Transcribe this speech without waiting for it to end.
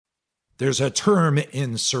There's a term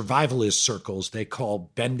in survivalist circles they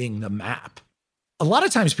call bending the map. A lot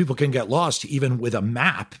of times people can get lost even with a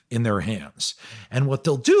map in their hands. And what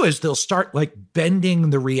they'll do is they'll start like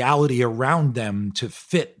bending the reality around them to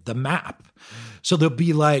fit the map. So they'll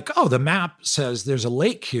be like, oh, the map says there's a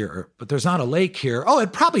lake here, but there's not a lake here. Oh,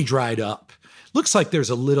 it probably dried up. Looks like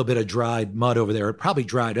there's a little bit of dried mud over there. It probably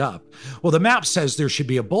dried up. Well, the map says there should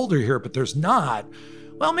be a boulder here, but there's not.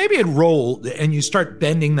 Well, maybe it rolled, and you start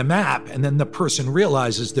bending the map, and then the person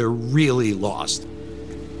realizes they're really lost.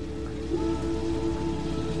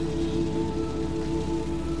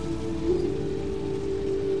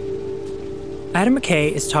 Adam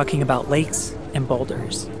McKay is talking about lakes and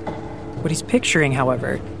boulders. What he's picturing,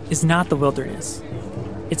 however, is not the wilderness.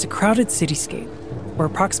 It's a crowded cityscape where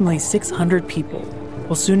approximately 600 people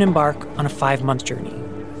will soon embark on a 5-month journey.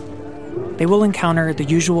 They will encounter the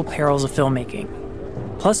usual perils of filmmaking,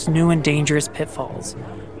 plus new and dangerous pitfalls,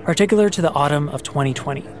 particular to the autumn of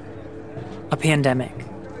 2020. A pandemic,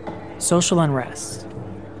 social unrest,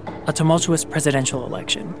 a tumultuous presidential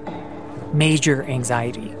election, major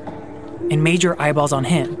anxiety, and major eyeballs on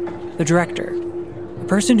him, the director, the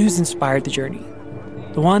person who's inspired the journey,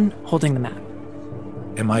 the one holding the map.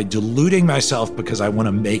 Am I deluding myself because I want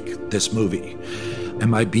to make this movie?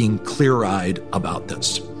 Am I being clear-eyed about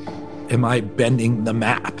this? Am I bending the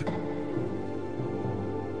map?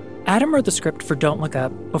 Adam wrote the script for Don't Look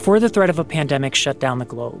Up before the threat of a pandemic shut down the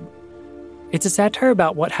globe. It's a satire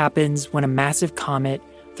about what happens when a massive comet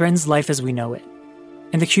threatens life as we know it,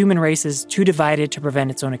 and the human race is too divided to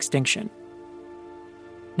prevent its own extinction.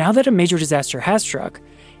 Now that a major disaster has struck,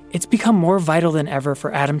 it's become more vital than ever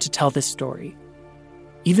for Adam to tell this story,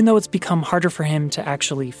 even though it's become harder for him to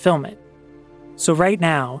actually film it. So right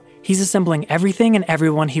now, he's assembling everything and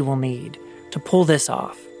everyone he will need to pull this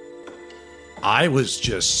off. I was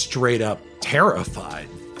just straight up terrified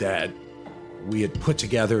that we had put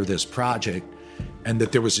together this project and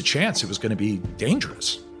that there was a chance it was going to be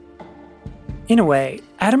dangerous. In a way,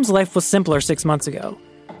 Adam's life was simpler 6 months ago,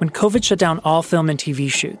 when COVID shut down all film and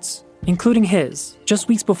TV shoots, including his, just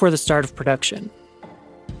weeks before the start of production.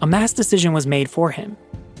 A mass decision was made for him,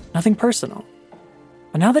 nothing personal.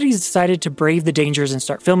 But now that he's decided to brave the dangers and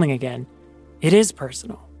start filming again, it is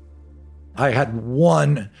personal. I had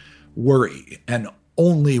one worry, and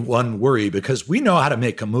only one worry, because we know how to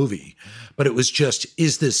make a movie, but it was just,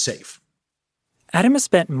 is this safe? Adam has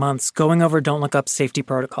spent months going over Don't Look Up's safety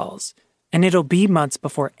protocols, and it'll be months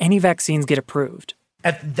before any vaccines get approved.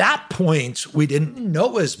 At that point, we didn't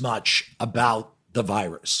know as much about the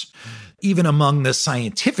virus. Even among the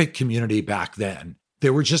scientific community back then,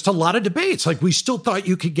 there were just a lot of debates. Like, we still thought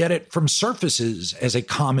you could get it from surfaces as a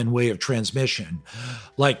common way of transmission.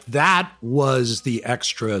 Like, that was the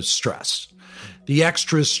extra stress. The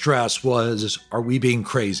extra stress was, are we being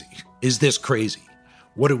crazy? Is this crazy?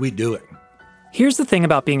 What are we doing? Here's the thing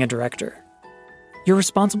about being a director. You're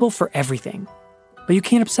responsible for everything, but you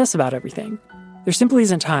can't obsess about everything. There simply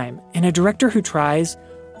isn't time, and a director who tries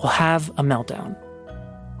will have a meltdown.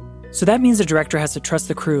 So that means the director has to trust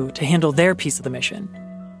the crew to handle their piece of the mission.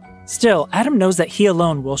 Still, Adam knows that he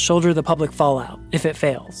alone will shoulder the public fallout if it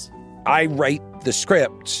fails. I write the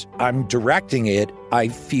script, I'm directing it, I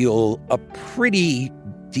feel a pretty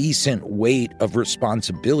decent weight of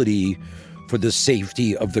responsibility for the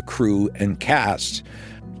safety of the crew and cast.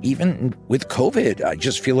 Even with COVID, I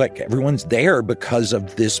just feel like everyone's there because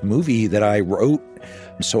of this movie that I wrote.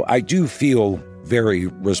 So I do feel very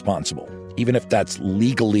responsible. Even if that's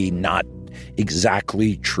legally not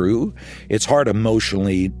exactly true, it's hard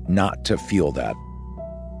emotionally not to feel that.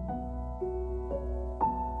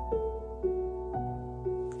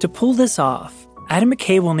 To pull this off, Adam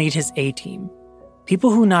McKay will need his A-team. People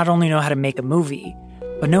who not only know how to make a movie,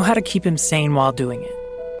 but know how to keep him sane while doing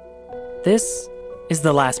it. This is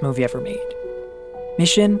the last movie ever made.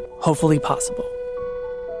 Mission hopefully possible.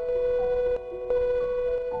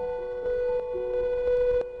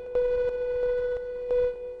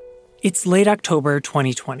 It's late October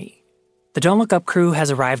 2020. The Don't Look Up crew has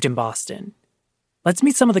arrived in Boston. Let's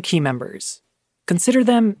meet some of the key members. Consider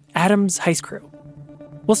them Adam's heist crew.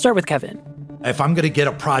 We'll start with Kevin. If I'm going to get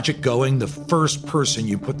a project going, the first person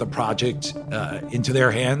you put the project into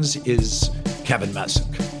their hands is Kevin Messick.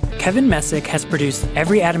 Kevin Messick has produced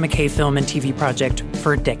every Adam McKay film and TV project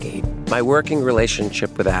for a decade. My working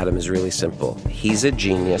relationship with Adam is really simple. He's a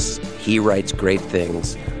genius. He writes great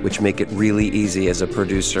things, which make it really easy as a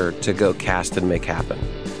producer to go cast and make happen.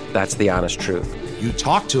 That's the honest truth. You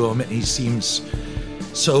talk to him and he seems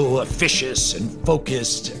so officious and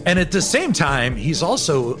focused. And at the same time, he's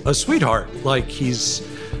also a sweetheart. Like, he's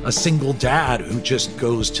a single dad who just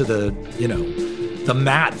goes to the the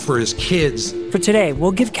mat for his kids. For today,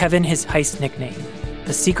 we'll give Kevin his heist nickname,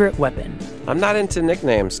 the Secret Weapon. I'm not into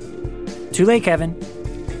nicknames. Too late, Kevin.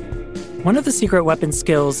 One of the Secret Weapon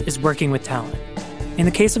skills is working with talent. In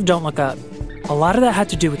the case of Don't Look Up, a lot of that had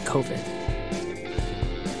to do with COVID.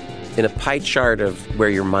 In a pie chart of where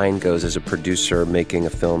your mind goes as a producer making a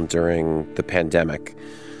film during the pandemic,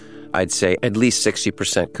 I'd say at least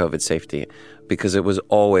 60% COVID safety, because it was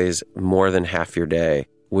always more than half your day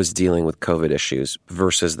was dealing with COVID issues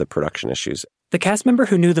versus the production issues. The cast member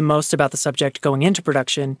who knew the most about the subject going into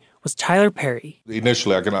production was Tyler Perry.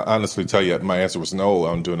 Initially, I can honestly tell you my answer was no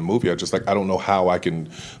on doing a movie. I don't know how I can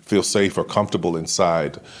feel safe or comfortable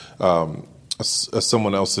inside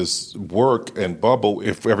someone else's work and bubble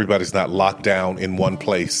if everybody's not locked down in one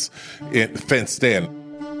place, fenced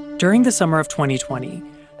in. During the summer of 2020,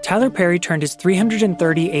 Tyler Perry turned his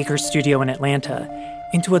 330-acre studio in Atlanta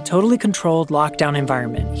into a totally controlled lockdown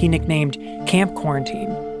environment he nicknamed Camp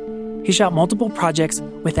Quarantine. He shot multiple projects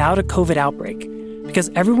without a COVID outbreak because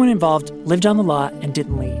everyone involved lived on the lot and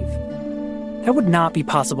didn't leave. That would not be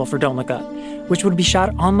possible for Don't Look Up, which would be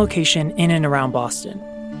shot on location in and around Boston.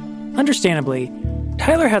 Understandably,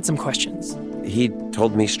 Tyler had some questions. He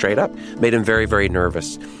told me straight up, made him very, very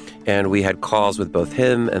nervous. And we had calls with both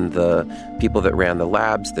him and the people that ran the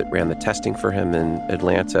labs, that ran the testing for him in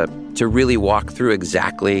Atlanta, to really walk through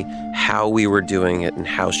exactly how we were doing it and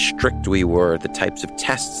how strict we were, the types of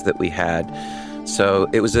tests that we had. So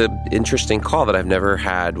it was an interesting call that I've never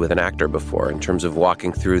had with an actor before in terms of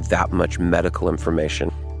walking through that much medical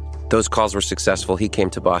information. Those calls were successful. He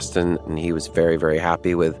came to Boston, and he was very, very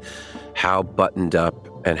happy with how buttoned up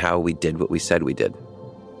and how we did what we said we did.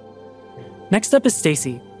 Next up is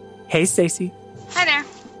Stacy. Hey, Stacy. Hi there.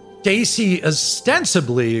 Stacy,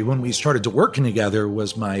 ostensibly, when we started to working together,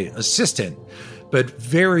 was my assistant. But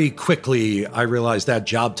very quickly, I realized that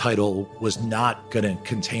job title was not going to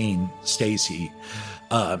contain Stacy.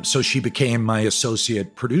 So she became my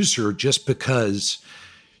associate producer just because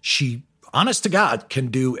she, honest to God, can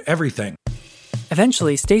do everything.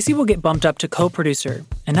 Eventually, Stacy will get bumped up to co-producer.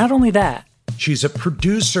 And not only that, she's a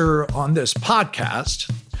producer on this podcast.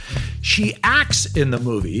 She acts in the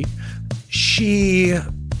movie. She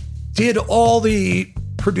did all the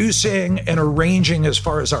producing and arranging as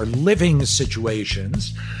far as our living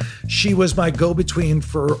situations. She was my go-between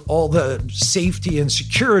for all the safety and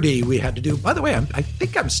security we had to do. By the way, I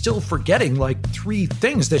think I'm still forgetting like 3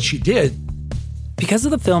 things that she did. Because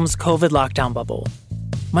of the film's COVID lockdown bubble,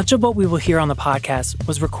 much of what we will hear on the podcast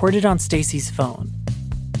was recorded on Stacy's phone,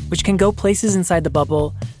 which can go places inside the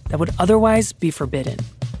bubble that would otherwise be forbidden.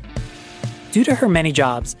 Due to her many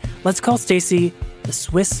jobs, let's call Stacy the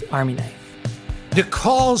Swiss Army knife. To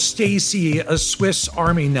call Stacy a Swiss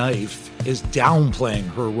Army knife is downplaying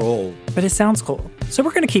her role. But it sounds cool, so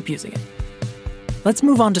we're going to keep using it. Let's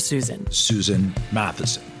move on to Susan. Susan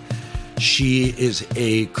Matheson. She is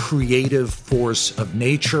a creative force of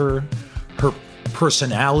nature. Her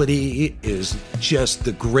personality is just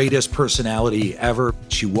the greatest personality ever.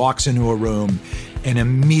 She walks into a room and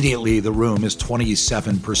immediately the room is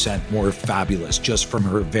 27% more fabulous just from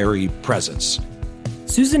her very presence.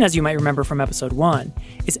 Susan, as you might remember from episode 1,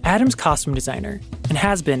 is Adam's costume designer and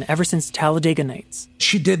has been ever since Talladega Nights.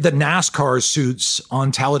 She did the NASCAR suits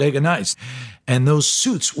on Talladega Nights, and those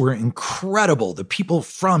suits were incredible. The people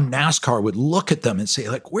from NASCAR would look at them and say,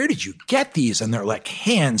 like, where did you get these? And they're like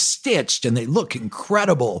hand-stitched, and they look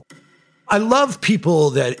incredible. I love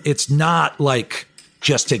people that it's not like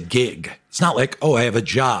just a gig. It's not like, oh, I have a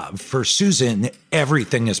job. For Susan,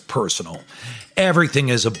 everything is personal. Everything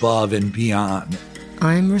is above and beyond.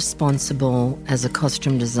 I'm responsible as a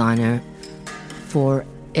costume designer for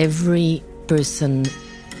every person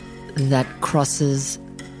that crosses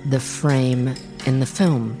the frame in the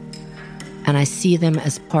film. And I see them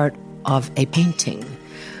as part of a painting,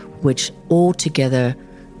 which altogether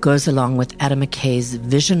goes along with Adam McKay's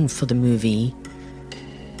vision for the movie.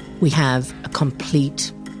 We have a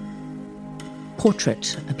complete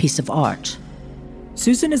portrait, a piece of art.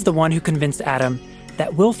 Susan is the one who convinced Adam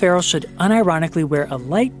that Will Ferrell should unironically wear a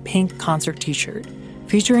light pink concert t-shirt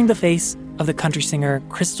featuring the face of the country singer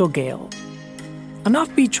Crystal Gayle. An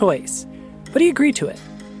offbeat choice, but he agreed to it.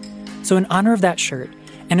 So in honor of that shirt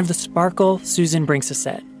and of the sparkle Susan brings to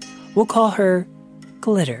set, we'll call her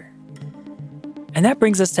Glitter. And that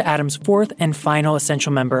brings us to Adam's 4th and final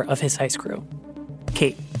essential member of his heist crew,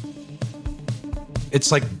 Kate.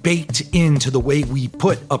 It's like baked into the way we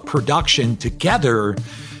put a production together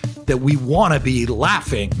that we want to be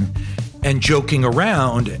laughing and joking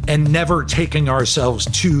around and never taking ourselves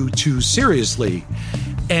too seriously.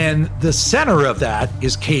 And the center of that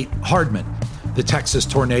is Kate Hardman, the Texas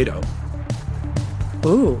Tornado.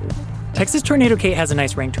 Ooh, Texas Tornado Kate has a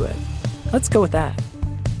nice ring to it. Let's go with that.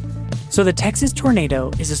 So the Texas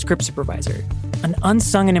Tornado is a script supervisor, an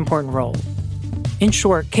unsung and important role. In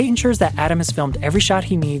short, Kate ensures that Adam has filmed every shot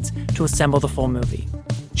he needs to assemble the full movie.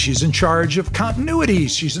 She's in charge of continuity.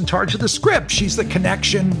 She's in charge of the script. She's the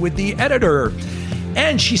connection with the editor.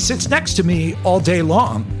 And she sits next to me all day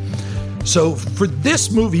long. So for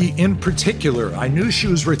this movie in particular, I knew she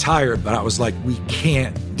was retired, but I was like, we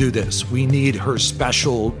can't do this. We need her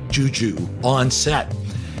special juju on set.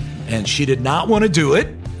 And she did not want to do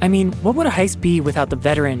it. I mean, what would a heist be without the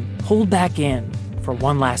veteran pulled back in for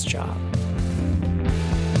one last job?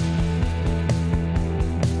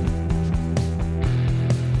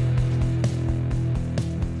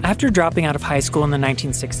 After dropping out of high school in the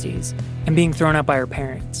 1960s and being thrown out by her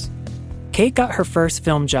parents, Kate got her first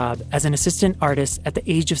film job as an assistant artist at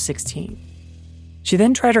the age of 16. She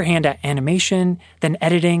then tried her hand at animation, then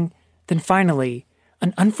editing, then finally,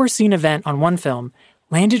 an unforeseen event on one film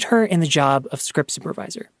landed her in the job of script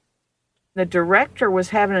supervisor. The director was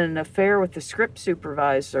having an affair with the script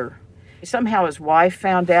supervisor. Somehow his wife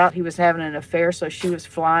found out he was having an affair, so she was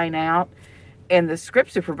flying out, and the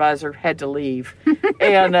script supervisor had to leave.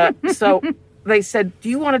 And so they said, do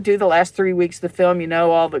you want to do the last 3 weeks of the film? You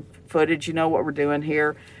know all the footage, you know what we're doing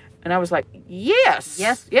here? And I was like, yes,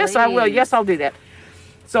 I will. Yes, I'll do that.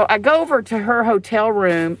 So I go over to her hotel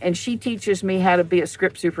room, and she teaches me how to be a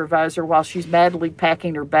script supervisor while she's madly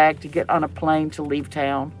packing her bag to get on a plane to leave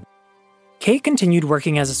town. Kate continued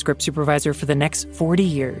working as a script supervisor for the next 40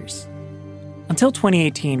 years. Until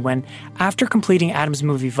 2018, when, after completing Adam's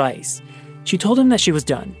movie Vice, she told him that she was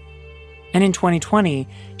done. And in 2020,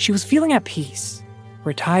 she was feeling at peace,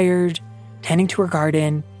 retired, tending to her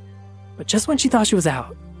garden, but just when she thought she was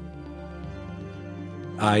out.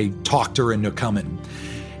 I talked her into coming.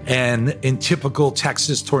 And in typical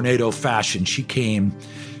Texas Tornado fashion, she came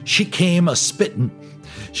a spittin'.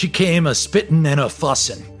 She came a spittin' and a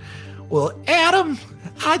fussin'. Well, Adam,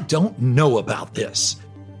 I don't know about this.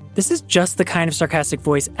 This is just the kind of sarcastic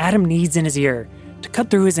voice Adam needs in his ear to cut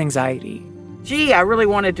through his anxiety. Gee, I really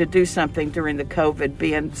wanted to do something during the COVID,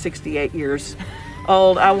 being 68 years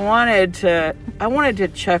old. I wanted to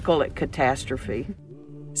chuckle at catastrophe.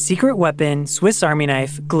 Secret weapon, Swiss Army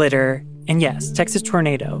knife, glitter, and yes, Texas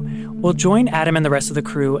Tornado will join Adam and the rest of the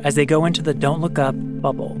crew as they go into the Don't Look Up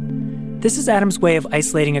bubble. This is Adam's way of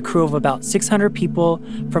isolating a crew of about 600 people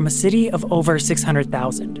from a city of over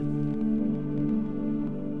 600,000.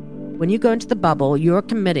 When you go into the bubble, you're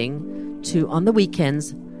committing to, on the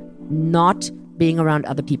weekends, not being around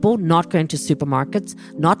other people, not going to supermarkets,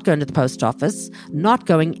 not going to the post office, not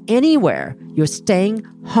going anywhere. You're staying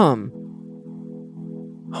home.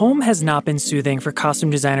 Home has not been soothing for costume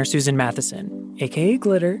designer Susan Matheson, aka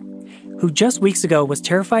Glitter, who just weeks ago was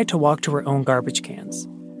terrified to walk to her own garbage cans.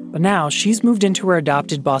 But now she's moved into her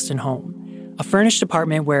adopted Boston home, a furnished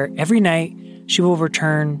apartment where every night she will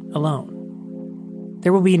return alone.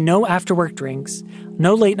 There will be no after-work drinks,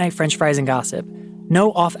 no late-night French fries and gossip,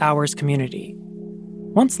 no off-hours community.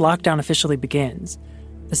 Once lockdown officially begins,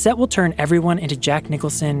 the set will turn everyone into Jack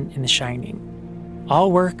Nicholson in The Shining.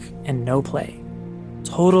 All work and no play.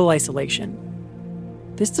 Total isolation.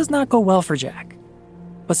 This does not go well for Jack.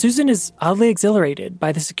 But Susan is oddly exhilarated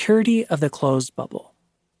by the security of the closed bubble.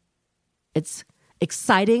 It's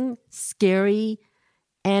exciting, scary,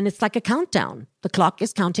 and it's like a countdown. The clock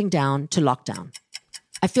is counting down to lockdown.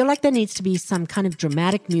 I feel like there needs to be some kind of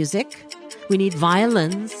dramatic music. We need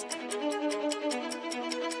violins.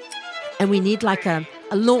 And we need like a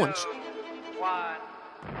launch.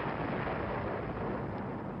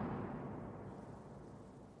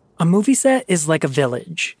 A movie set is like a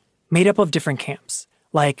village, made up of different camps,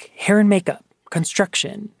 like hair and makeup,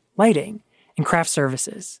 construction, lighting, and craft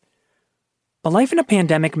services. But life in a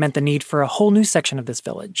pandemic meant the need for a whole new section of this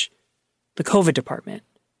village, the COVID department.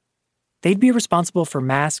 They'd be responsible for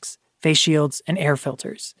masks, face shields, and air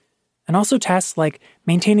filters, and also tasks like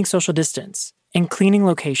maintaining social distance and cleaning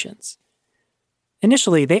locations.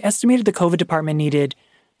 Initially, they estimated the COVID department needed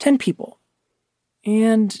 10 people,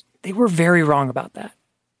 and they were very wrong about that.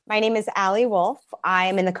 My name is Allie Wolf.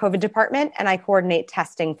 I'm in the COVID department, and I coordinate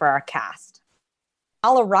testing for our cast.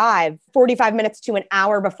 I'll arrive 45 minutes to an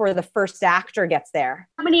hour before the first actor gets there.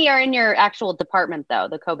 How many are in your actual department, though,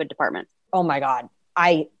 the COVID department? Oh, my God.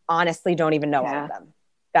 I honestly don't even know all of them.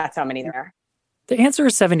 That's how many there are. The answer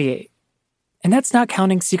is 78. And that's not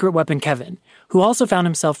counting secret weapon Kevin, who also found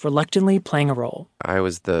himself reluctantly playing a role. I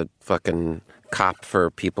was the fucking cop for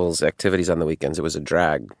people's activities on the weekends. It was a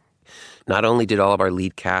drag. Not only did all of our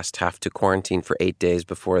lead cast have to quarantine for 8 days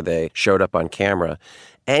before they showed up on camera,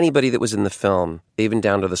 Anybody that was in the film, even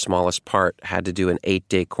down to the smallest part, had to do an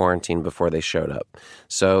 8-day quarantine before they showed up.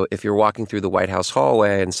 So if you're walking through the White House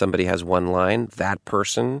hallway and somebody has one line, that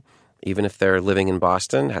person, even if they're living in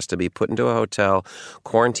Boston, has to be put into a hotel,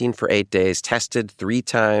 quarantined for 8 days, tested 3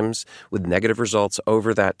 times with negative results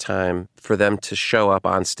over that time for them to show up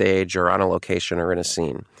on stage or on a location or in a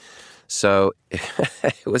scene. So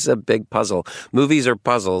it was a big puzzle. Movies are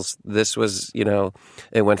puzzles. This was,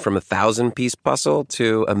 it went from 1,000-piece puzzle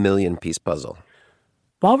to a 1,000,000-piece puzzle.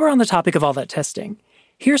 While we're on the topic of all that testing,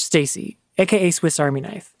 here's Stacy, aka Swiss Army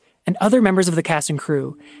Knife, and other members of the cast and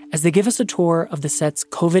crew as they give us a tour of the set's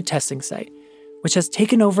COVID testing site, which has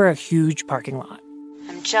taken over a huge parking lot.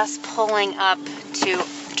 I'm just pulling up to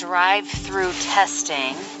drive-through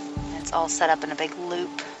testing. It's all set up in a big loop.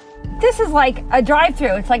 This is like a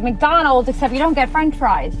drive-through. It's like McDonald's, except you don't get French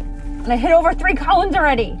fries. And I hit over 3 cones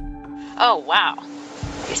already. Oh, wow.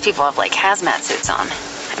 These people have like hazmat suits on.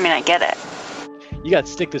 I mean, I get it. You got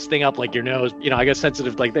to stick this thing up like your nose. I got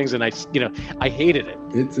sensitive like things, and I hated it.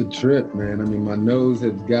 It's a trip, man. I mean, my nose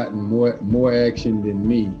has gotten more action than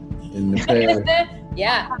me in the past.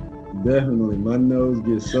 Yeah. Definitely. My nose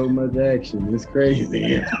gets so much action. It's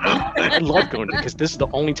crazy. I love going to because this is the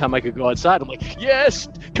only time I could go outside. I'm like, yes,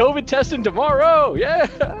 COVID testing tomorrow. Yeah.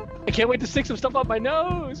 I can't wait to stick some stuff up my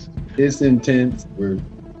nose. It's intense. We're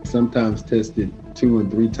sometimes tested 2 and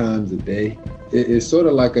 3 times a day. It's sort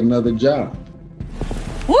of like another job.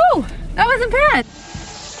 Woo! That wasn't bad.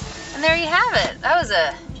 And there you have it.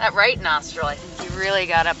 That right nostril, I think you really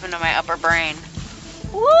got up into my upper brain.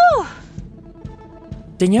 Woo!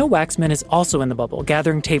 Danielle Waxman is also in the bubble,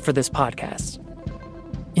 gathering tape for this podcast.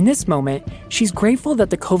 In this moment, she's grateful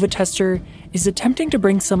that the COVID tester is attempting to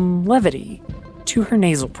bring some levity to her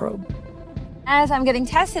nasal probe. As I'm getting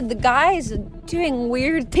tested, the guy's doing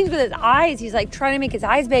weird things with his eyes. He's like trying to make his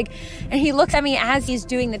eyes big. And he looks at me as he's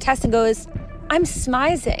doing the test and goes, I'm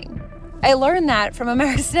smizing. I learned that from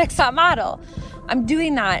America's Next Top Model. I'm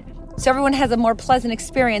doing that so everyone has a more pleasant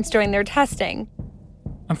experience during their testing.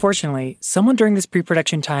 Unfortunately, someone during this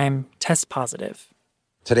pre-production time tests positive.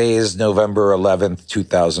 Today is November 11th,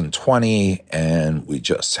 2020, and we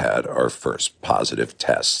just had our first positive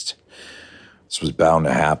test. This was bound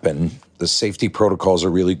to happen. The safety protocols are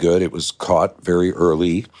really good. It was caught very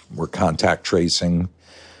early. We're contact tracing,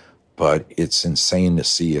 but it's insane to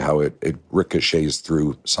see how it ricochets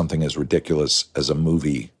through something as ridiculous as a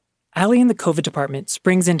movie. Allie in the COVID department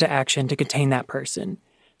springs into action to contain that person,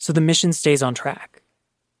 so the mission stays on track.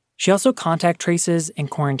 She also contact traces and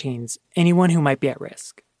quarantines anyone who might be at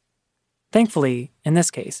risk. Thankfully, in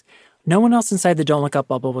this case, no one else inside the Don't Look Up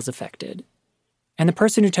bubble was affected. And the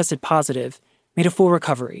person who tested positive made a full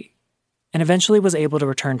recovery and eventually was able to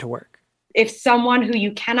return to work. If someone who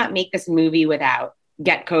you cannot make this movie without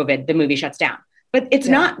get COVID, the movie shuts down. But it's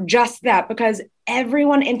not just that, because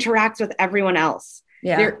everyone interacts with everyone else.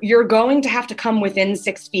 Yeah. You're going to have to come within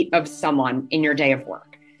 6 feet of someone in your day of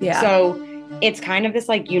work. Yeah. So it's kind of this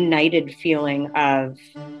like united feeling of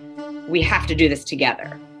we have to do this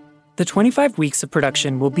together. The 25 weeks of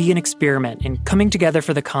production will be an experiment in coming together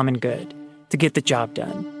for the common good to get the job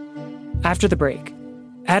done. After the break,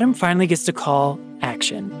 Adam finally gets to call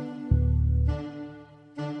action.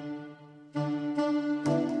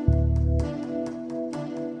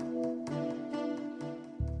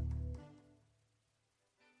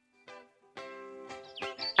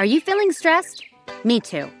 Are you feeling stressed? Me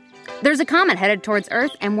too. There's a comet headed towards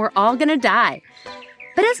Earth and we're all gonna die.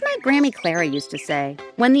 But as my Grammy Clara used to say,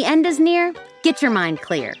 when the end is near, get your mind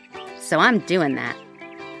clear. So I'm doing that.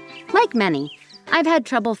 Like many, I've had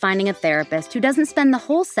trouble finding a therapist who doesn't spend the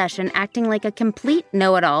whole session acting like a complete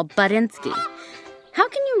know-it-all Budinsky. How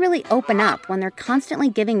can you really open up when they're constantly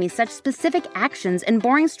giving me such specific actions and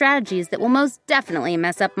boring strategies that will most definitely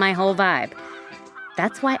mess up my whole vibe?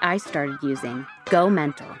 That's why I started using Go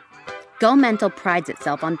Mental. Go Mental prides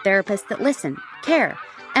itself on therapists that listen, care,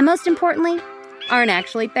 and most importantly, aren't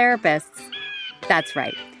actually therapists. That's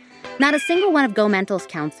right. Not a single one of Go Mental's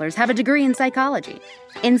counselors have a degree in psychology.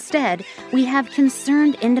 Instead, we have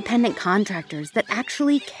concerned independent contractors that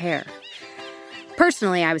actually care.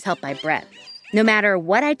 Personally, I was helped by Brett. No matter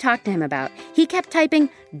what I talked to him about, he kept typing,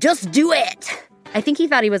 "Just do it!" I think he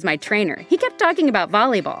thought he was my trainer. He kept talking about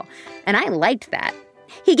volleyball, and I liked that.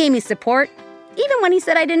 He gave me support, even when he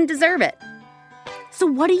said I didn't deserve it. So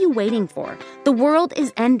what are you waiting for? The world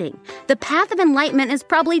is ending. The path of enlightenment is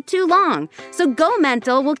probably too long. So Go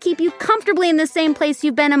Mental will keep you comfortably in the same place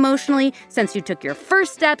you've been emotionally since you took your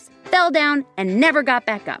first steps, fell down, and never got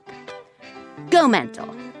back up. Go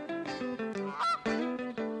Mental.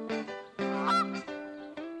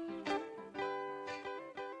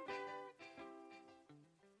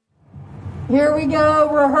 Here we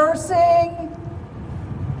go, rehearsing.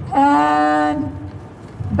 And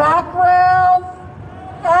background,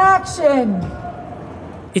 action.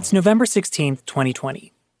 It's November 16th,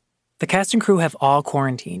 2020. The cast and crew have all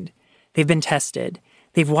quarantined. They've been tested.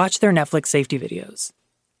 They've watched their Netflix safety videos.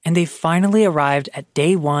 And they've finally arrived at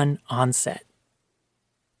day one on set.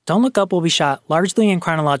 Don't Look Up will be shot largely in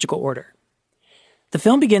chronological order. The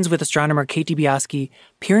film begins with astronomer Kate DiBiase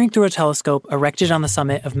peering through a telescope erected on the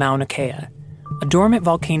summit of Mauna Kea, a dormant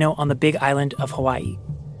volcano on the Big Island of Hawaii.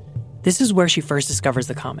 This is where she first discovers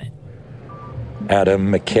the comet. Adam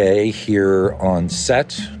McKay here on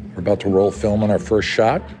set. We're about to roll film on our first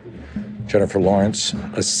shot. Jennifer Lawrence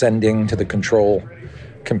ascending to the control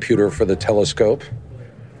computer for the telescope,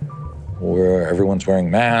 where everyone's wearing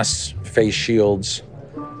masks, face shields.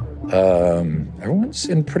 Everyone's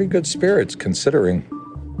in pretty good spirits, considering.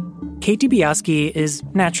 Kate DiBiase is,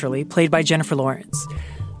 naturally, played by Jennifer Lawrence.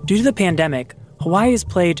 Due to the pandemic, Hawaii is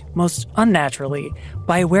played, most unnaturally,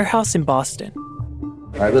 by a warehouse in Boston.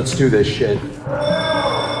 All right, let's do this shit.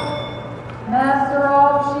 Masks are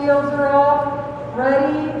off, shields are off,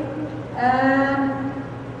 ready, and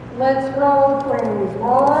let's roll, please.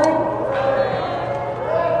 Rolling.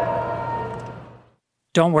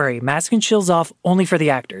 Don't worry, mask and shields off only for the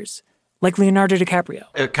actors, like Leonardo DiCaprio.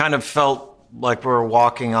 It kind of felt like we were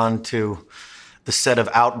walking onto the set of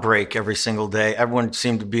Outbreak every single day. Everyone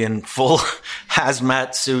seemed to be in full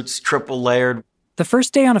hazmat suits, triple layered. The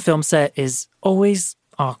first day on a film set is always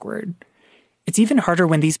awkward. It's even harder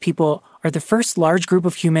when these people are the first large group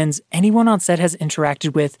of humans anyone on set has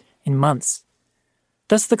interacted with in months.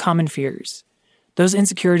 Thus the common fears, those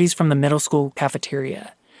insecurities from the middle school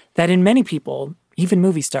cafeteria, that in many people, even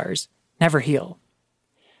movie stars, never heal.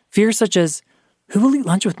 Fears such as, who will eat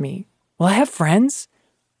lunch with me? Will I have friends?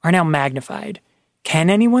 Are now magnified.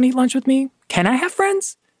 Can anyone eat lunch with me? Can I have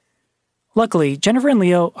friends? Luckily, Jennifer and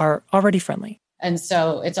Leo are already friendly. And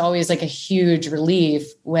so it's always like a huge relief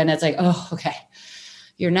when it's like, oh, okay,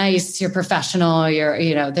 you're nice, you're professional,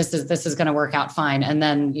 this is going to work out fine. And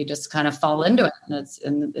then you just kind of fall into it,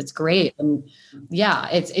 and it's great. And yeah,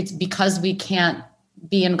 it's because we can't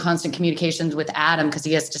be in constant communications with Adam because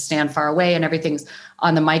he has to stand far away and everything's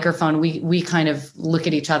on the microphone. We kind of look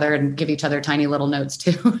at each other and give each other tiny little notes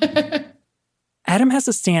too. Adam has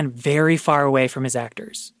to stand very far away from his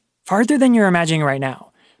actors, farther than you're imagining right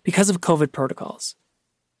now, because of COVID protocols.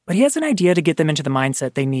 But he has an idea to get them into the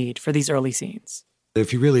mindset they need for these early scenes.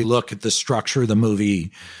 If you really look at the structure of the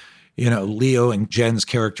movie, Leo and Jen's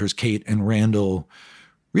characters, Kate and Randall,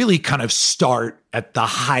 really kind of start at the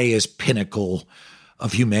highest pinnacle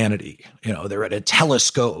of humanity. They're at a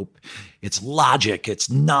telescope. It's logic, it's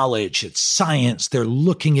knowledge, it's science. They're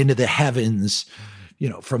looking into the heavens,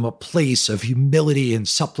 from a place of humility and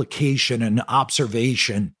supplication and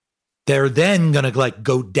observation. They're then going to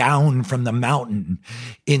go down from the mountain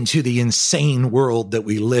into the insane world that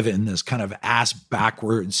we live in, this kind of ass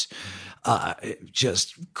backwards,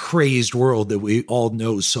 just crazed world that we all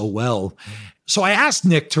know so well. So I asked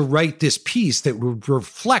Nick to write this piece that would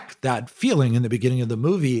reflect that feeling in the beginning of the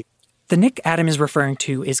movie. The Nick Adam is referring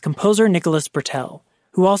to is composer Nicholas Britell,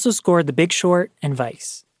 who also scored The Big Short and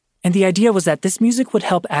Vice. And the idea was that this music would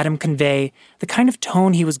help Adam convey the kind of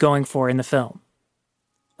tone he was going for in the film.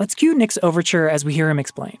 Let's cue Nick's overture as we hear him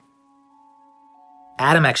explain.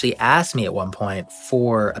 Adam actually asked me at one point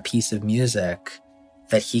for a piece of music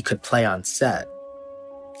that he could play on set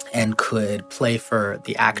and could play for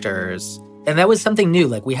the actors. And that was something new.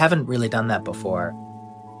 We haven't really done that before.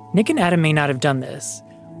 Nick and Adam may not have done this,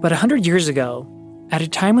 but 100 years ago, at a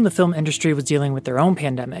time when the film industry was dealing with their own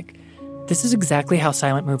pandemic, this is exactly how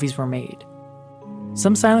silent movies were made.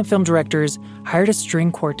 Some silent film directors hired a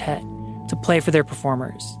string quartet to play for their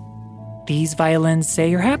performers. These violins say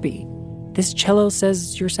you're happy. This cello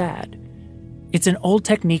says you're sad. It's an old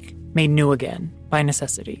technique made new again by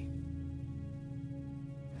necessity.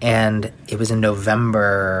 And it was in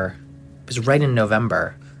November, right in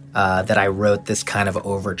November, that I wrote this kind of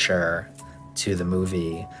overture to the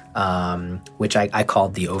movie, which I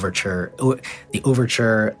called the overture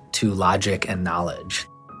to logic and knowledge.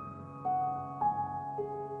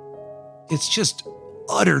 It's just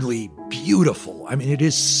utterly beautiful. I mean, it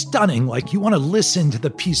is stunning. You want to listen to the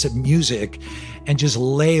piece of music and just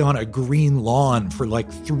lay on a green lawn for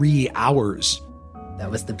 3 hours.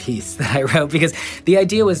 That was the piece that I wrote, because the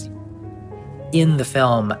idea was, in the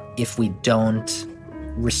film, if we don't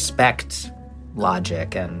respect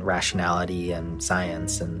logic and rationality and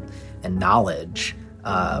science and knowledge,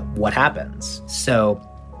 what happens? So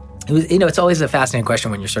it was, it's always a fascinating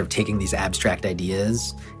question when you're sort of taking these abstract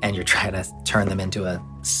ideas and you're trying to turn them into a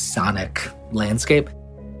sonic landscape.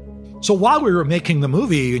 So while we were making the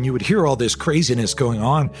movie and you would hear all this craziness going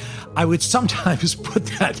on, I would sometimes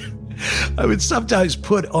put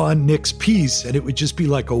on Nick's piece, and it would just be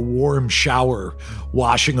like a warm shower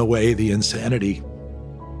washing away the insanity.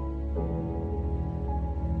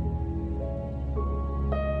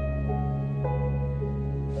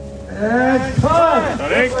 And cut!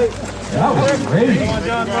 That was great.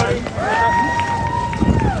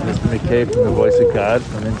 Mr. McKay from the Voice of God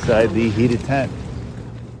from inside the heated tent.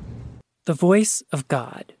 The Voice of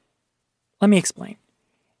God. Let me explain.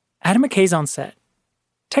 Adam McKay's on set.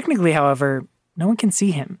 Technically, however, no one can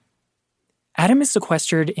see him. Adam is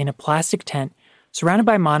sequestered in a plastic tent surrounded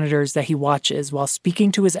by monitors that he watches while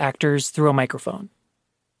speaking to his actors through a microphone.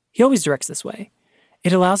 He always directs this way.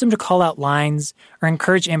 It allows him to call out lines or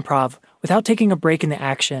encourage improv without taking a break in the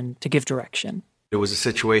action to give direction. There was a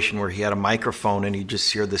situation where he had a microphone and you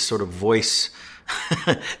just hear this sort of voice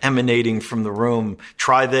emanating from the room.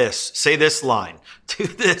 Try this, say this line, do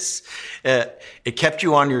this. It kept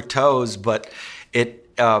you on your toes, but it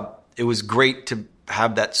was great to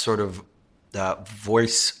have that sort of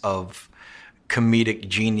voice of comedic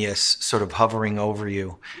genius sort of hovering over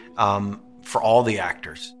you for all the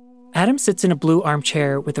actors. Adam sits in a blue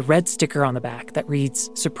armchair with a red sticker on the back that reads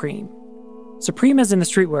Supreme. Supreme as in the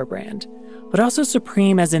streetwear brand, but also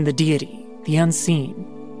supreme as in the deity, the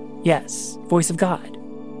unseen. Yes, voice of God.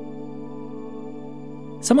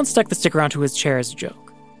 Someone stuck the sticker onto his chair as a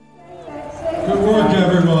joke. Good work,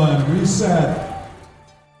 everyone. Reset.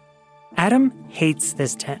 Adam hates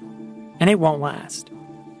this tent, and it won't last.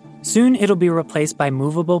 Soon it'll be replaced by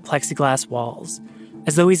movable plexiglass walls,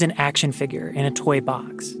 as though he's an action figure in a toy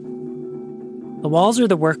box. The walls are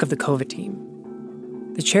the work of the COVID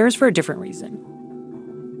team. The chair is for a different reason.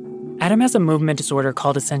 Adam has a movement disorder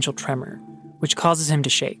called essential tremor, which causes him to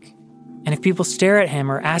shake. And if people stare at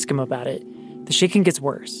him or ask him about it, the shaking gets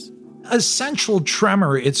worse. Essential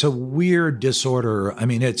tremor, it's a weird disorder. I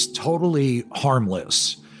mean, it's totally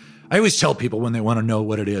harmless. I always tell people when they want to know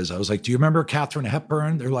what it is, I was like, do you remember Katharine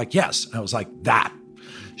Hepburn? They're like, yes. And I was like, that.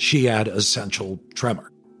 She had essential tremor.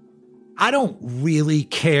 I don't really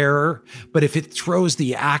care, but if it throws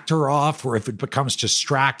the actor off or if it becomes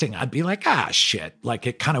distracting, I'd be like, shit. Like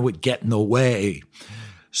it kind of would get in the way.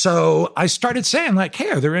 So I started saying like,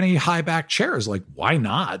 hey, are there any high back chairs? Like, why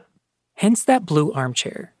not? Hence that blue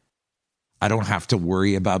armchair. I don't have to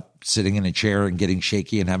worry about sitting in a chair and getting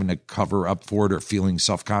shaky and having to cover up for it or feeling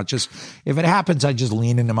self-conscious. If it happens, I just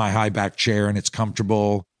lean into my high back chair and it's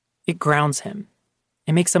comfortable. It grounds him.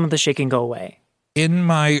 It makes some of the shaking go away. In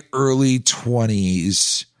my early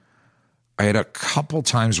 20s, I had a couple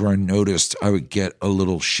times where I noticed I would get a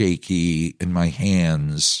little shaky in my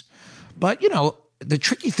hands. But, you know, the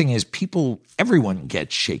tricky thing is everyone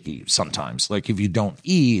gets shaky sometimes. Like if you don't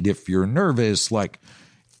eat, if you're nervous, like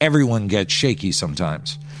everyone gets shaky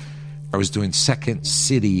sometimes. I was doing Second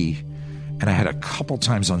City and I had a couple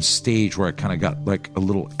times on stage where I kind of got like a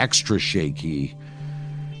little extra shaky.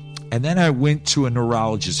 And then I went to a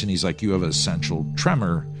neurologist and he's like, you have essential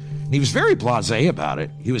tremor. And he was very blasé about it.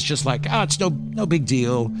 He was just like, it's no big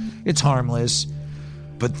deal. It's harmless.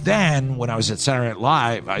 But then when I was at Saturday Night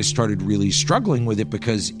Live, I started really struggling with it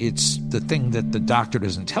because it's the thing that the doctor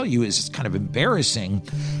doesn't tell you is it's kind of embarrassing.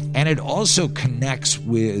 And it also connects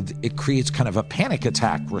with, it creates kind of a panic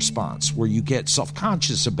attack response where you get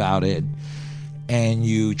self-conscious about it and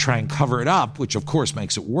you try and cover it up, which of course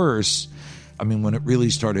makes it worse. I mean, when it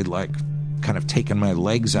really started like kind of taking my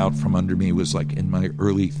legs out from under me was like in my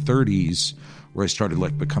early 30s where I started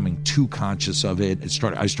like becoming too conscious of it.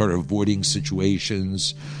 I started avoiding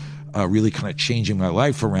situations, really kind of changing my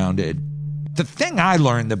life around it. The thing I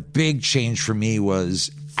learned, the big change for me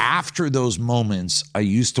was after those moments, I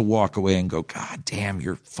used to walk away and go, God damn,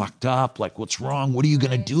 you're fucked up. Like, what's wrong? What are you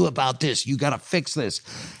going to do about this? You got to fix this.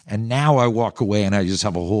 And now I walk away and I just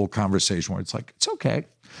have a whole conversation where it's like, it's okay.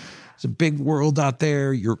 It's a big world out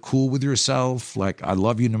there. You're cool with yourself. Like, I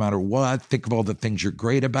love you no matter what. Think of all the things you're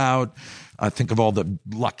great about. Think of all the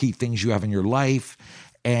lucky things you have in your life.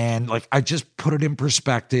 And like, I just put it in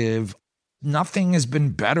perspective. Nothing has been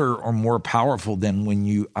better or more powerful than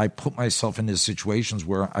when I put myself into situations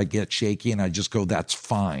where I get shaky and I just go, that's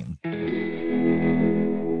fine.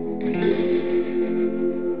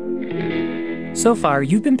 So far,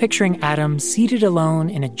 you've been picturing Adam seated alone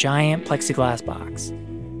in a giant plexiglass box.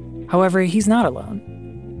 However, he's not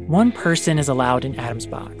alone. One person is allowed in Adam's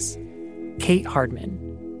box. Kate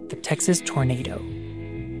Hardman, the Texas tornado.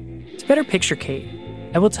 To better picture Kate,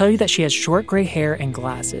 I will tell you that she has short gray hair and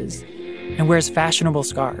glasses and wears fashionable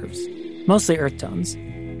scarves, mostly earth tones,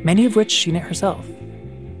 many of which she knit herself.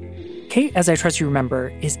 Kate, as I trust you remember,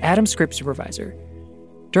 is Adam's script supervisor.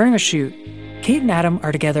 During a shoot, Kate and Adam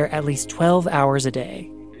are together at least 12 hours a day.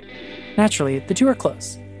 Naturally, the two are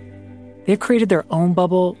close. They've created their own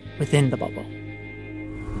bubble within the bubble.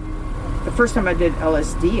 The first time I did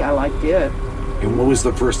LSD, I liked it. And what was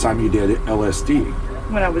the first time you did LSD?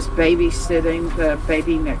 When I was babysitting the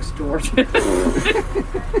baby next door.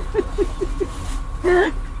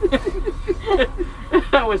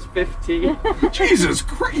 I was 15. Jesus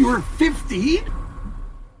Christ, you were 15?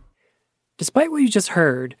 Despite what you just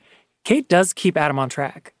heard, Kate does keep Adam on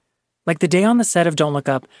track. Like the day on the set of Don't Look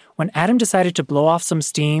Up, when Adam decided to blow off some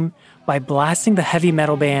steam by blasting the heavy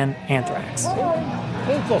metal band Anthrax.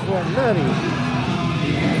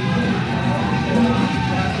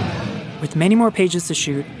 With many more pages to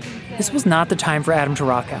shoot, this was not the time for Adam to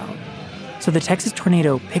rock out. So the Texas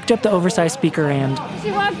Tornado picked up the oversized speaker and... She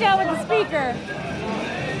walked out with the speaker.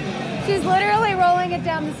 She's literally rolling it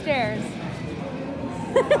down the stairs.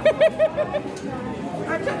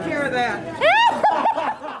 I took care of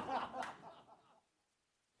that.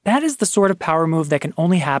 That is the sort of power move that can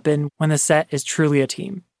only happen when the set is truly a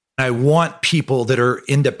team. I want people that are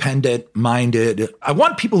independent-minded. I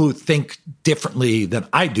want people who think differently than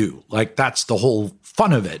I do. Like, that's the whole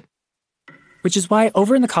fun of it. Which is why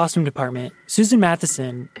over in the costume department, Susan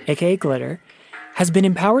Matheson, aka Glitter, has been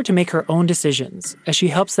empowered to make her own decisions as she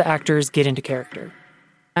helps the actors get into character.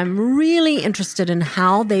 I'm really interested in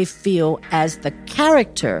how they feel as the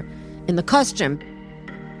character in the costume.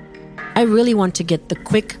 I really want to get the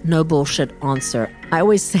quick, no bullshit answer. I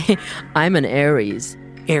always say I'm an Aries.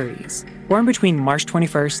 Aries, born between March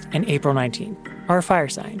 21st and April 19th, are a fire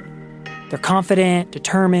sign. They're confident,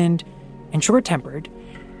 determined, and short-tempered,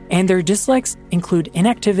 and their dislikes include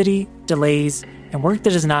inactivity, delays, and work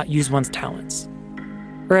that does not use one's talents.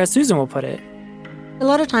 Or as Susan will put it, a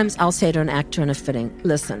lot of times I'll say to an actor in a fitting,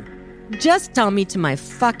 listen, just tell me to my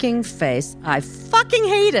fucking face, I fucking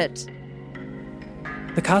hate it.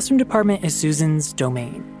 The costume department is Susan's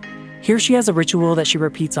domain. Here she has a ritual that she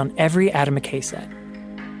repeats on every Adam McKay set.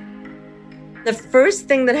 The first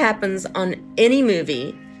thing that happens on any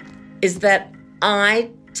movie is that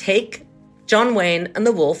I take John Wayne and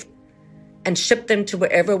the Wolf and ship them to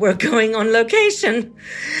wherever we're going on location.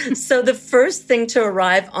 So the first thing to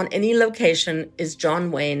arrive on any location is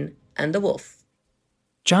John Wayne and the Wolf.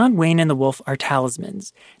 John Wayne and the Wolf are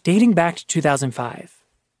talismans, dating back to 2005,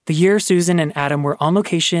 the year Susan and Adam were on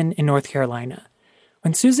location in North Carolina,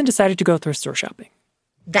 when Susan decided to go thrift store shopping.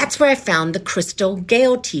 That's where I found the Crystal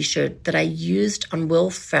Gale t-shirt that I used on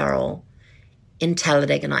Will Ferrell in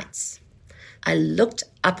Talladega Nights. I looked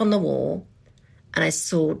up on the wall and I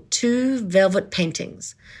saw two velvet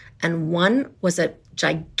paintings, and one was a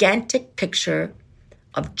gigantic picture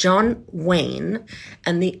of John Wayne,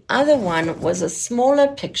 and the other one was a smaller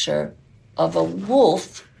picture of a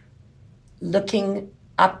wolf looking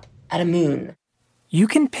up at a moon. You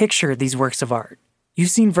can picture these works of art. You've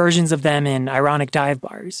seen versions of them in ironic dive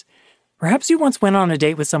bars. Perhaps you once went on a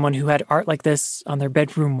date with someone who had art like this on their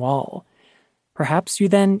bedroom wall. Perhaps you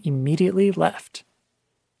then immediately left.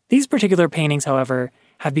 These particular paintings, however,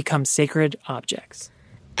 have become sacred objects.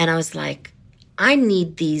 And I was like, I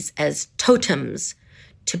need these as totems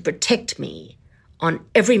to protect me on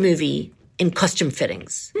every movie in costume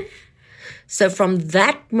fittings. So from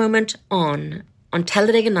that moment on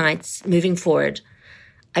Talladega Nights, moving forward,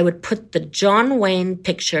 I would put the John Wayne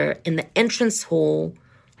picture in the entrance hall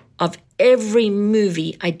of every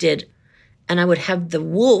movie I did, and I would have the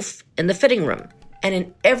wolf in the fitting room. And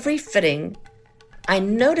in every fitting, I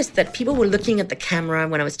noticed that people were looking at the camera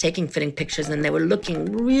when I was taking fitting pictures, and they were looking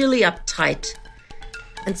really uptight.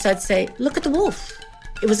 And so I'd say, look at the wolf.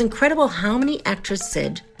 It was incredible how many actors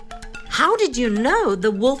said, how did you know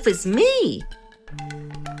the wolf is me?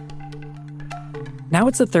 Now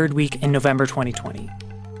it's the third week in November 2020.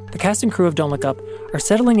 The cast and crew of Don't Look Up are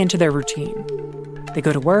settling into their routine. They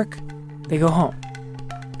go to work, they go home.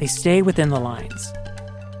 They stay within the lines.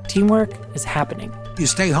 Teamwork is happening. You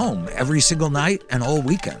stay home every single night and all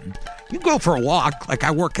weekend. You go for a walk, like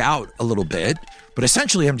I work out a little bit, but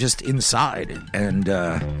essentially I'm just inside. And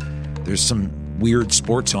there's some weird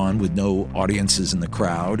sports on with no audiences in the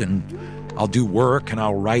crowd. And I'll do work and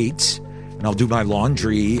I'll write and I'll do my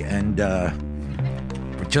laundry. And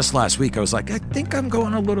but just last week I was like, I think I'm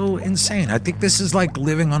going a little insane. I think this is like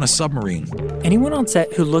living on a submarine. Anyone on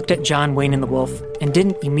set who looked at John Wayne and the Wolf and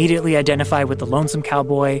didn't immediately identify with the lonesome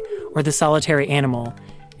cowboy or the solitary animal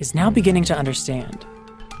is now beginning to understand.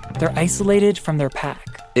 They're isolated from their pack.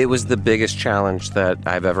 It was the biggest challenge that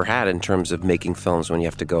I've ever had in terms of making films when you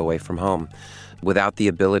have to go away from home. Without the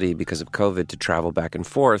ability, because of COVID, to travel back and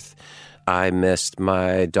forth, I missed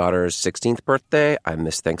my daughter's 16th birthday. I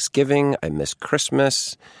missed Thanksgiving. I missed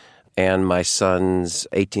Christmas and my son's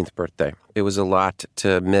 18th birthday. It was a lot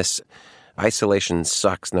to miss. Isolation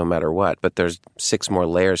sucks no matter what, but there's 6 more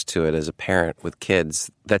layers to it as a parent with kids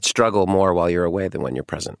that struggle more while you're away than when you're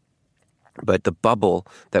present. But the bubble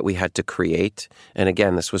that we had to create, and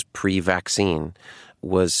again, this was pre-vaccine,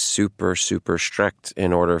 was super, super strict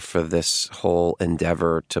in order for this whole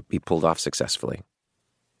endeavor to be pulled off successfully.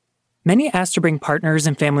 Many asked to bring partners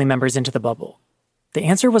and family members into the bubble. The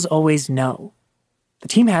answer was always no. The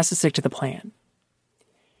team has to stick to the plan.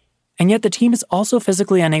 And yet the team is also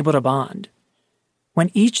physically unable to bond. When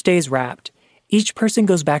each day is wrapped, each person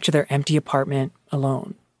goes back to their empty apartment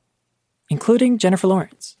alone, including Jennifer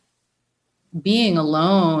Lawrence. Being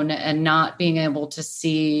alone and not being able to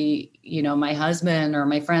see, my husband or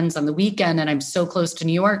my friends on the weekend, and I'm so close to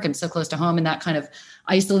New York and so close to home, and that kind of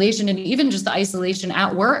isolation, and even just the isolation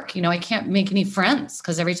at work. I can't make any friends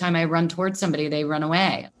because every time I run towards somebody, they run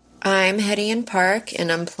away. I'm Hetty in Park,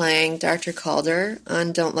 and I'm playing Dr. Calder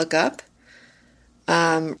on Don't Look Up.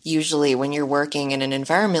 Usually when you're working in an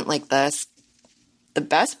environment like this, the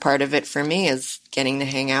best part of it for me is getting to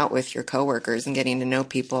hang out with your coworkers and getting to know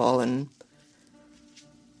people and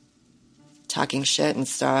talking shit and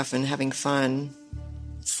stuff and having fun.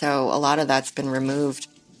 So a lot of that's been removed.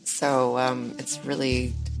 So it's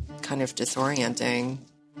really kind of disorienting.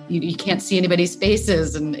 You can't see anybody's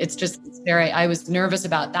faces, and it's very, I was nervous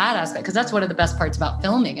about that aspect, because that's one of the best parts about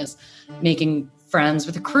filming is making friends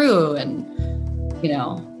with the crew. And,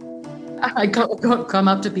 I come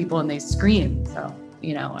up to people and they scream. So,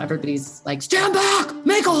 everybody's like, stand back,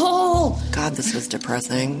 make a hole. God, this was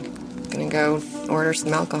depressing. I'm gonna go order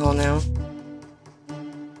some alcohol now.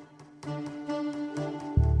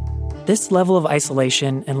 This level of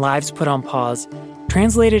isolation and lives put on pause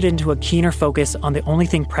translated into a keener focus on the only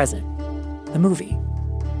thing present, the movie.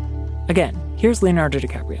 Again, here's Leonardo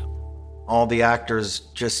DiCaprio. All the actors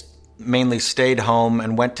just mainly stayed home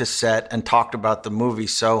and went to set and talked about the movie.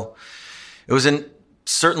 So it was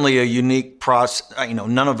certainly a unique process.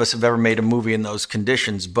 None of us have ever made a movie in those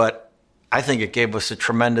conditions, but I think it gave us a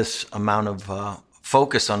tremendous amount of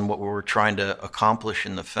focus on what we were trying to accomplish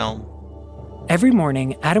in the film. Every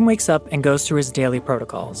morning, Adam wakes up and goes through his daily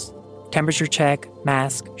protocols. Temperature check,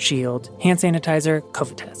 mask, shield, hand sanitizer,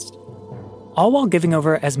 COVID test. All while giving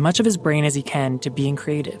over as much of his brain as he can to being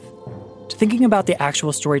creative, to thinking about the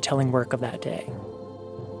actual storytelling work of that day.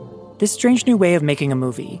 This strange new way of making a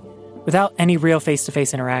movie, without any real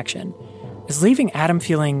face-to-face interaction, is leaving Adam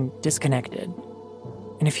feeling disconnected.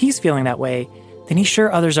 And if he's feeling that way, then he's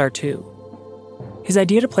sure others are too. His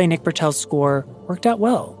idea to play Nick Britell's score worked out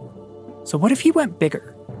well. So what if he went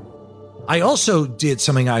bigger? I also did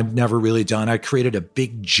something I've never really done. I created a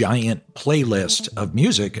big, giant playlist of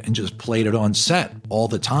music and just played it on set all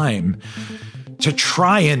the time to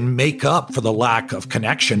try and make up for the lack of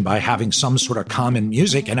connection by having some sort of common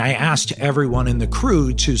music. And I asked everyone in the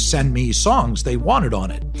crew to send me songs they wanted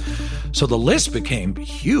on it. So the list became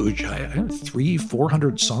huge. I had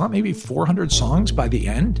 300-400 songs, maybe 400 songs by the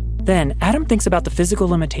end. Then Adam thinks about the physical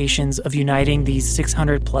limitations of uniting these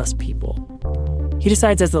 600 plus people. He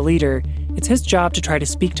decides as the leader, it's his job to try to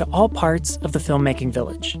speak to all parts of the filmmaking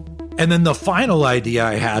village. And then the final idea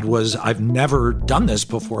I had was, I've never done this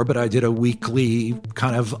before, but I did a weekly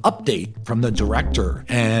kind of update from the director,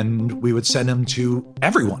 and we would send them to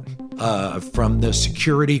everyone, from the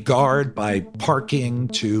security guard by parking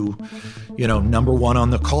to, number one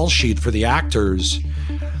on the call sheet for the actors.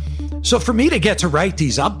 So for me to get to write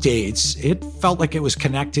these updates, it felt like it was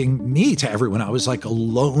connecting me to everyone. I was like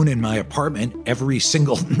alone in my apartment every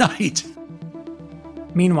single night.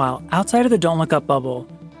 Meanwhile, outside of the Don't Look Up bubble,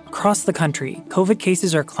 across the country, COVID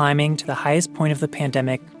cases are climbing to the highest point of the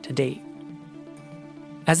pandemic to date.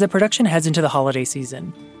 As the production heads into the holiday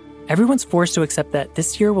season, everyone's forced to accept that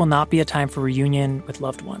this year will not be a time for reunion with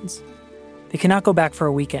loved ones. They cannot go back for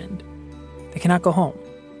a weekend. They cannot go home.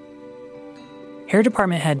 Hair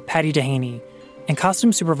department head Patty Dehaney and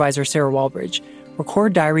costume supervisor Sarah Walbridge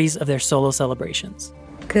record diaries of their solo celebrations.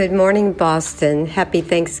 Good morning, Boston. Happy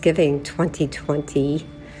Thanksgiving 2020.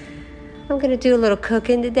 I'm going to do a little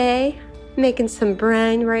cooking today. I'm making some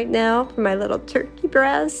brine right now for my little turkey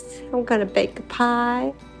breast. I'm going to bake a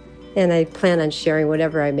pie. And I plan on sharing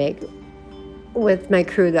whatever I make with my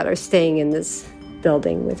crew that are staying in this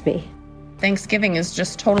building with me. Thanksgiving is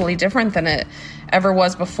just totally different than it ever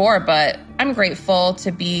was before, but I'm grateful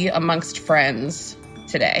to be amongst friends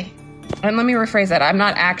today. And let me rephrase that. I'm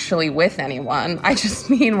not actually with anyone. I just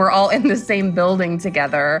mean we're all in the same building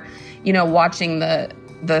together, watching the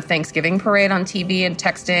the Thanksgiving parade on TV and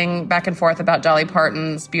texting back and forth about Dolly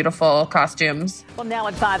Parton's beautiful costumes. Well, now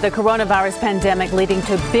at 5, the coronavirus pandemic leading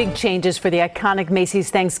to big changes for the iconic Macy's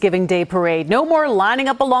Thanksgiving Day Parade. No more lining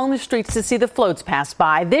up along the streets to see the floats pass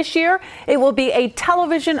by. This year, it will be a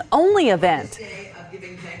television-only event.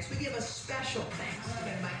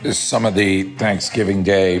 This is some of the Thanksgiving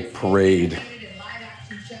Day parade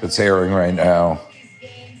that's airing right now.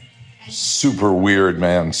 Super weird,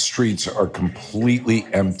 man. Streets are completely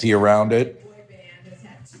empty around it.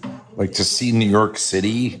 Like, to see New York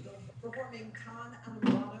City,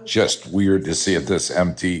 just weird to see it this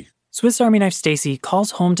empty. Swiss Army Knife Stacy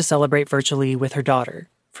calls home to celebrate virtually with her daughter,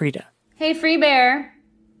 Frida. Hey, Free Bear.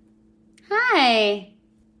 Hi.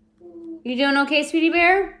 You doing okay, Sweetie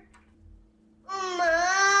Bear?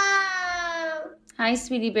 Hi,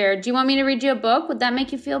 Sweetie Bear. Do you want me to read you a book? Would that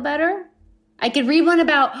make you feel better? I could read one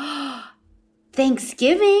about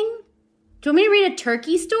Thanksgiving. Do you want me to read a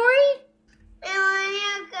turkey story?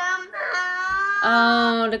 I want to come home.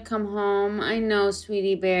 Oh, to come home. I know,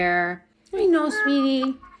 Sweetie Bear. I know,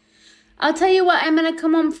 sweetie. I'll tell you what, I'm going to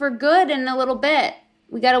come home for good in a little bit.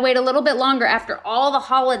 We got to wait a little bit longer after all the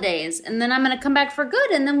holidays. And then I'm going to come back for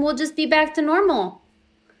good, and then we'll just be back to normal.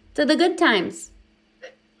 To the good times.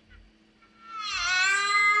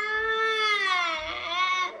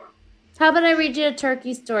 How about I read you a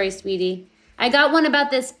turkey story, sweetie? I got one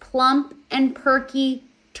about this plump and perky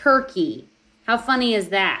turkey. How funny is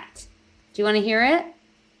that? Do you want to hear it?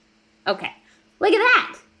 Okay. Look at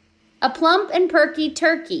that. A plump and perky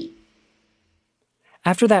turkey.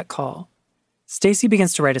 After that call, Stacy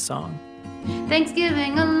begins to write a song.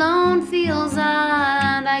 Thanksgiving alone feels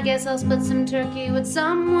odd. I guess I'll split some turkey with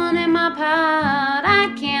someone in my pot.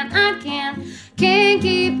 I can't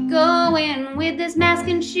keep going with this mask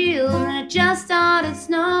and shield. And it just started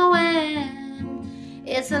snowing.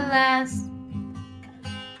 It's the last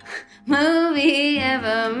movie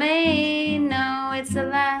ever made. No, it's the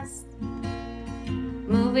last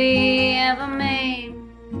movie ever made.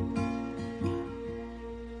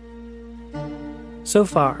 So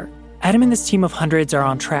far, Adam and this team of hundreds are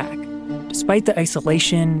on track, despite the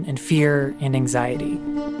isolation and fear and anxiety.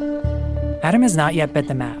 Adam has not yet bent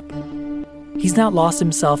the map. He's not lost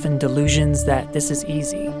himself in delusions that this is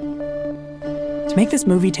easy. To make this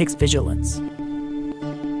movie takes vigilance.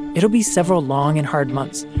 It'll be several long and hard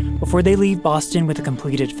months before they leave Boston with a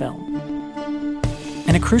completed film.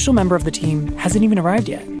 And a crucial member of the team hasn't even arrived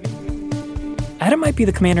yet. Adam might be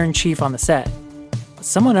the commander-in-chief on the set, but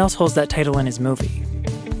someone else holds that title in his movie.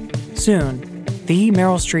 Soon, the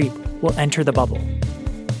Meryl Streep will enter the bubble.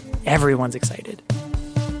 Everyone's excited.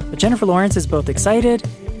 But Jennifer Lawrence is both excited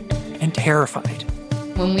and terrified.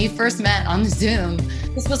 When we first met on Zoom,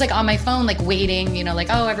 this was like on my phone, like waiting, like,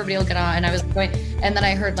 oh, everybody will get on. And I was going, and then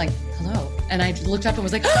I heard like, hello. And I looked up and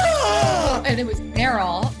was like, oh, and it was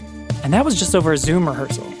Meryl. And that was just over a Zoom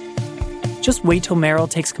rehearsal. Just wait till Meryl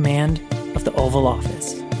takes command of the Oval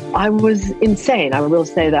Office. I was insane, I will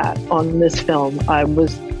say that, on this film. I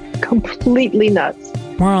was completely nuts.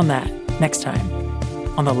 More on that next time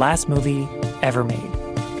on The Last Movie Ever Made.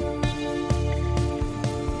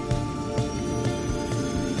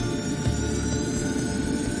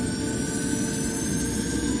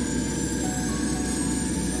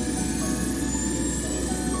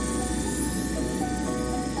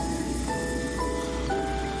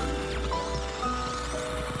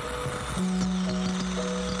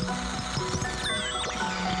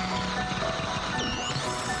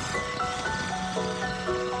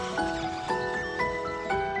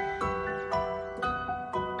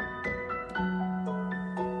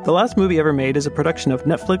 The Last Movie Ever Made is a production of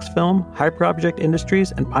Netflix Film, Hyperobject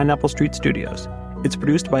Industries, and Pineapple Street Studios. It's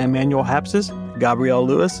produced by Emmanuel Hapsis, Gabrielle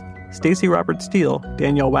Lewis, Stacey Robert Steele,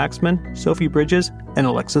 Danielle Waxman, Sophie Bridges, and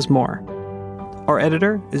Alexis Moore. Our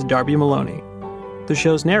editor is Darby Maloney. The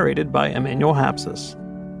show's narrated by Emmanuel Hapsis.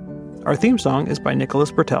 Our theme song is by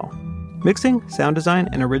Nicholas Bertel. Mixing, sound design,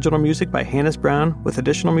 and original music by Hannes Brown, with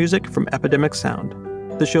additional music from Epidemic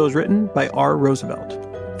Sound. The show is written by R. Roosevelt.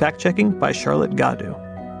 Fact-checking by Charlotte Gadu.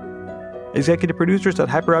 Executive producers at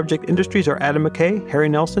Hyperobject Industries are Adam McKay, Harry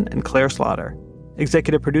Nelson, and Claire Slaughter.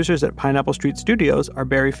 Executive producers at Pineapple Street Studios are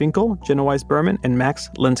Barry Finkel, Jenna Weiss-Berman, and Max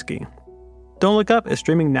Linsky. Don't Look Up is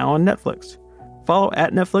streaming now on Netflix. Follow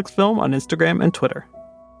 @NetflixFilm on Instagram and Twitter.